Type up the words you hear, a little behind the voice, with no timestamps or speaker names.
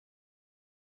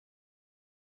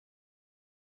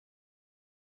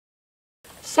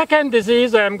Second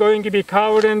disease I'm going to be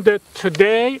covering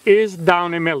today is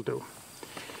Downy Mildew.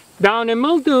 Downy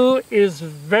Mildew is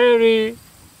very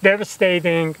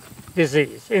devastating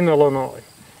disease in Illinois,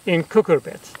 in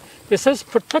cucurbits. This is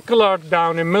particular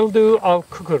Downy Mildew of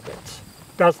cucurbits.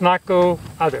 Does not go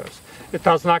others. It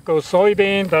does not go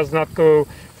soybean, does not go,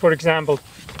 for example,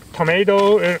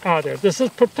 tomato or other. This is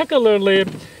particularly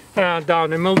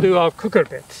Downy Mildew of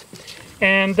cucurbits.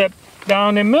 And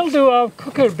Downy Mildew of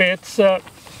cucurbits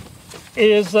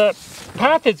is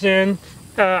pathogen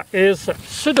is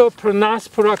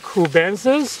Pseudopronospora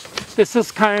cubensis. This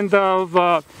is kind of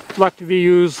what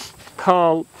we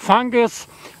call fungus.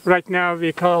 Right now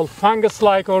we call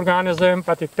fungus-like organism,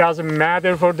 but it doesn't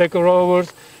matter for the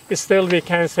growers. Still we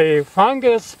can say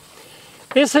fungus.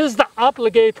 This is the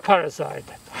obligate parasite.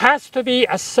 Has to be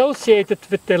associated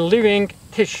with the living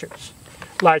tissues,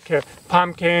 like a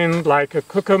pumpkin, like a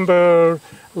cucumber,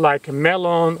 like a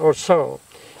melon or so.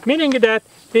 Meaning that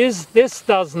this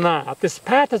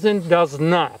pathogen does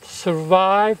not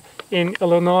survive in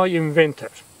Illinois in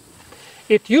winter.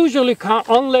 It usually comes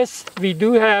unless we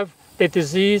do have the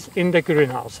disease in the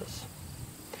greenhouses.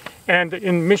 And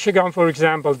in Michigan, for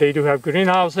example, they do have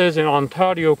greenhouses. In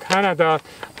Ontario, Canada,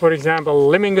 for example,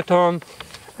 Leamington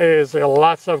is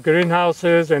lots of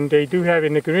greenhouses, and they do have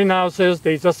in the greenhouses,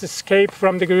 they just escape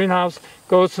from the greenhouse,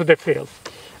 go to the field.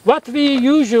 What we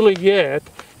usually get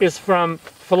is from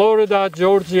Florida,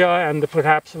 Georgia, and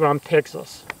perhaps from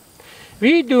Texas.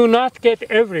 We do not get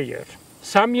every year.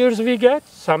 Some years we get,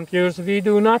 some years we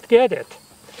do not get it.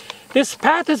 This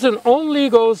pathogen only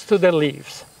goes to the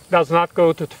leaves, does not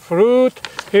go to the fruit.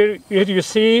 Here you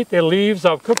see the leaves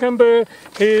of cucumber.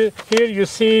 Here you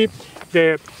see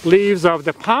the leaves of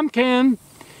the pumpkin.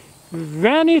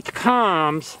 When it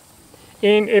comes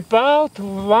in about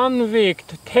 1 week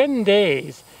to 10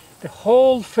 days, the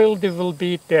whole field will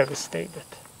be devastated.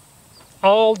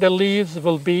 All the leaves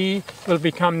will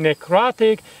become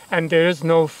necrotic, and there is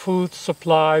no food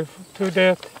supply to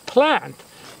the plant.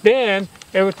 Then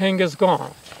everything is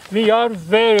gone. We are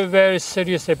very, very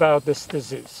serious about this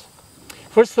disease.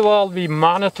 First of all, we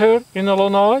monitor in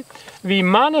Illinois. We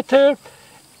monitor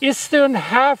eastern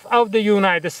half of the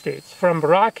United States, from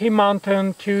Rocky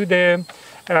Mountain to the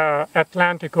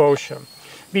Atlantic Ocean.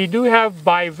 We do have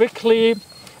bi-weekly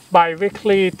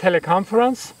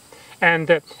teleconference,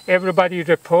 and everybody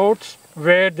reports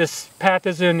where this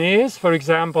pathogen is. For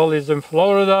example, is in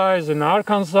Florida, is in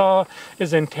Arkansas,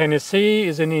 is in Tennessee,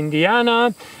 is in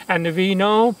Indiana, and we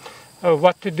know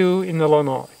what to do in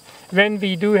Illinois. When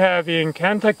we do have in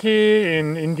Kentucky,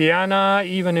 in Indiana,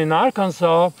 even in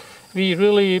Arkansas, we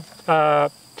really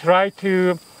try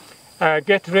to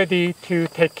get ready to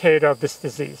take care of this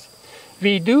disease.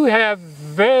 We do have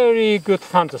very good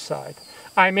fungicide.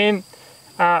 I mean,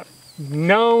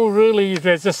 no really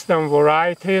resistant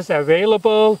varieties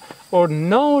available, or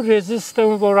no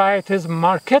resistant varieties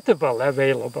marketable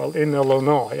available in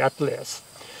Illinois at least.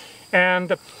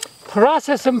 And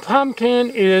processing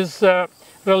pumpkin is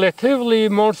relatively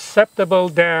more susceptible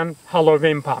than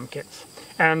Halloween pumpkins.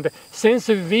 And since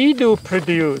we do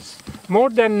produce more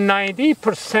than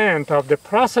 90% of the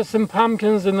processing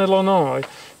pumpkins in Illinois,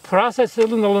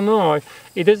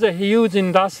 it is a huge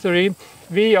industry.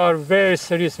 We are very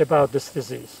serious about this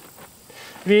disease.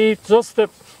 We just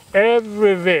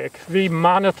every week we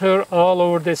monitor all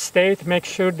over the state, make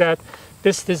sure that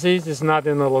this disease is not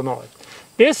in Illinois.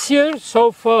 This year,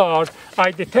 so far,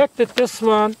 I detected this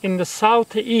one in the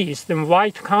southeast in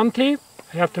White County.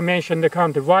 I have to mention the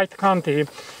county, White County,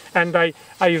 and I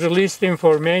released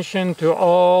information to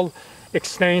all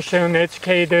extension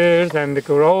educators and the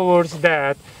growers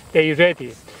that they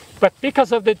ready. But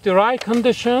because of the dry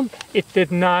condition, it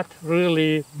did not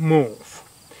really move.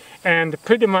 And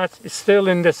pretty much it's still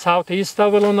in the southeast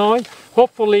of Illinois.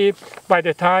 Hopefully, by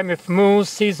the time it moves,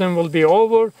 season will be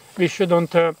over. We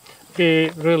shouldn't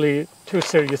be really too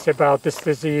serious about this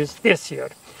disease this year.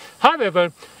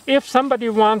 However, if somebody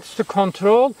wants to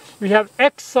control, we have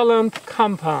excellent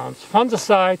compounds,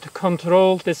 fungicide, to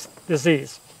control this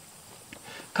disease.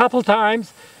 Couple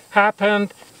times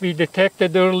happened, we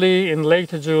detected early in late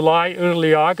July,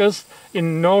 early August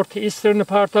in northeastern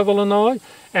part of Illinois,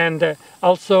 and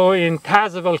also in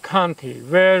Tazewell County,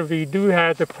 where we do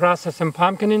have the processing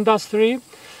pumpkin industry.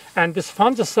 And this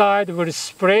fungicide was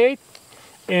sprayed.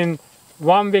 In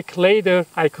 1 week later,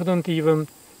 I couldn't even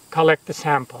collect the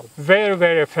sample. Very,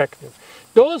 very effective.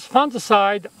 Those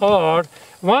fungicides are,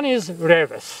 one is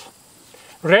Revis.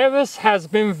 Revis has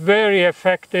been very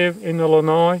effective in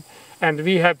Illinois, and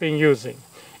we have been using.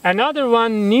 Another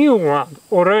one, new one,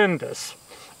 Orendus.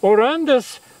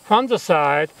 Orendus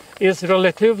fungicide is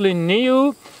relatively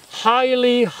new,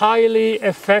 highly, highly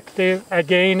effective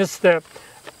against the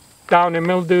downy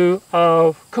mildew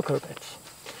of cucurbits.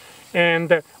 And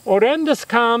Orendus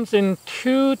comes in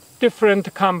two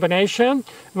different combinations.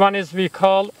 One is we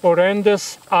call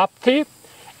Orendus opti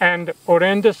and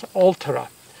Orendus ultra.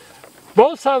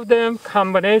 Both of them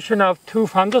combination of two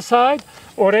fungicides.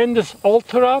 Orendus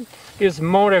ultra is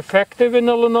more effective in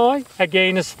Illinois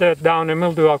against the downy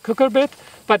mildew of cucurbit,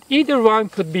 but either one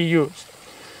could be used.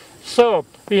 So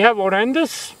we have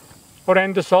Orendus,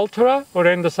 Orendus ultra,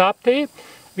 Orendus opti.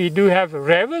 We do have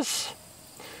Revis,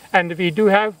 and we do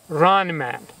have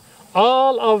Ronman.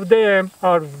 All of them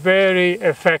are very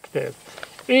effective.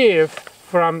 If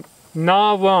from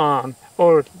now on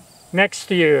or next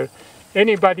year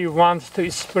anybody wants to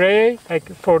spray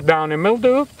for downy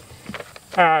mildew,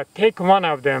 take one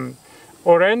of them.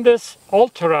 Orendus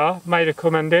ultra, my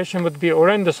recommendation would be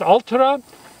Orendus ultra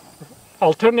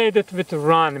alternated with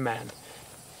Ronman.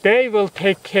 They will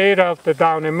take care of the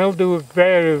downy mildew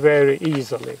very, very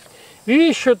easily.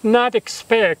 We should not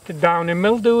expect downy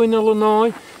mildew in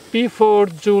Illinois before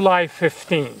July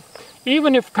 15.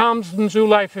 Even if it comes in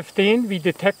July 15, we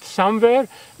detect somewhere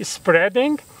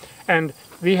spreading, and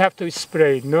we have to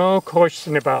spray, no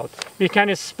question about. We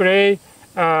can spray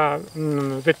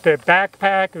with the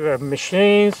backpack,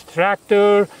 machines,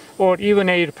 tractor, or even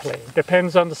airplane.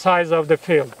 Depends on the size of the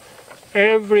field.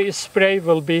 Every spray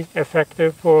will be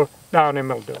effective for downy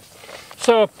mildew.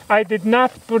 So I did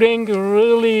not bring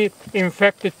really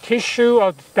infected tissue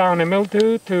of downy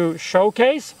mildew to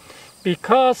showcase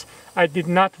because I did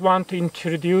not want to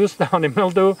introduce downy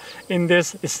mildew in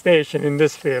this station, in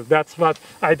this field. That's what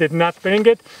I did not bring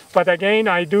it. But again,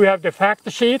 I do have the fact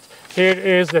sheet. Here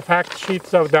is the fact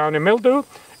sheets of downy mildew.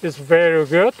 It's very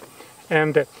good,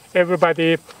 and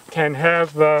everybody can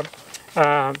have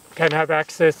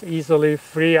access easily,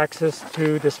 free access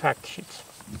to this fact sheets.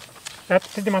 That's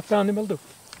pretty much downy mildew.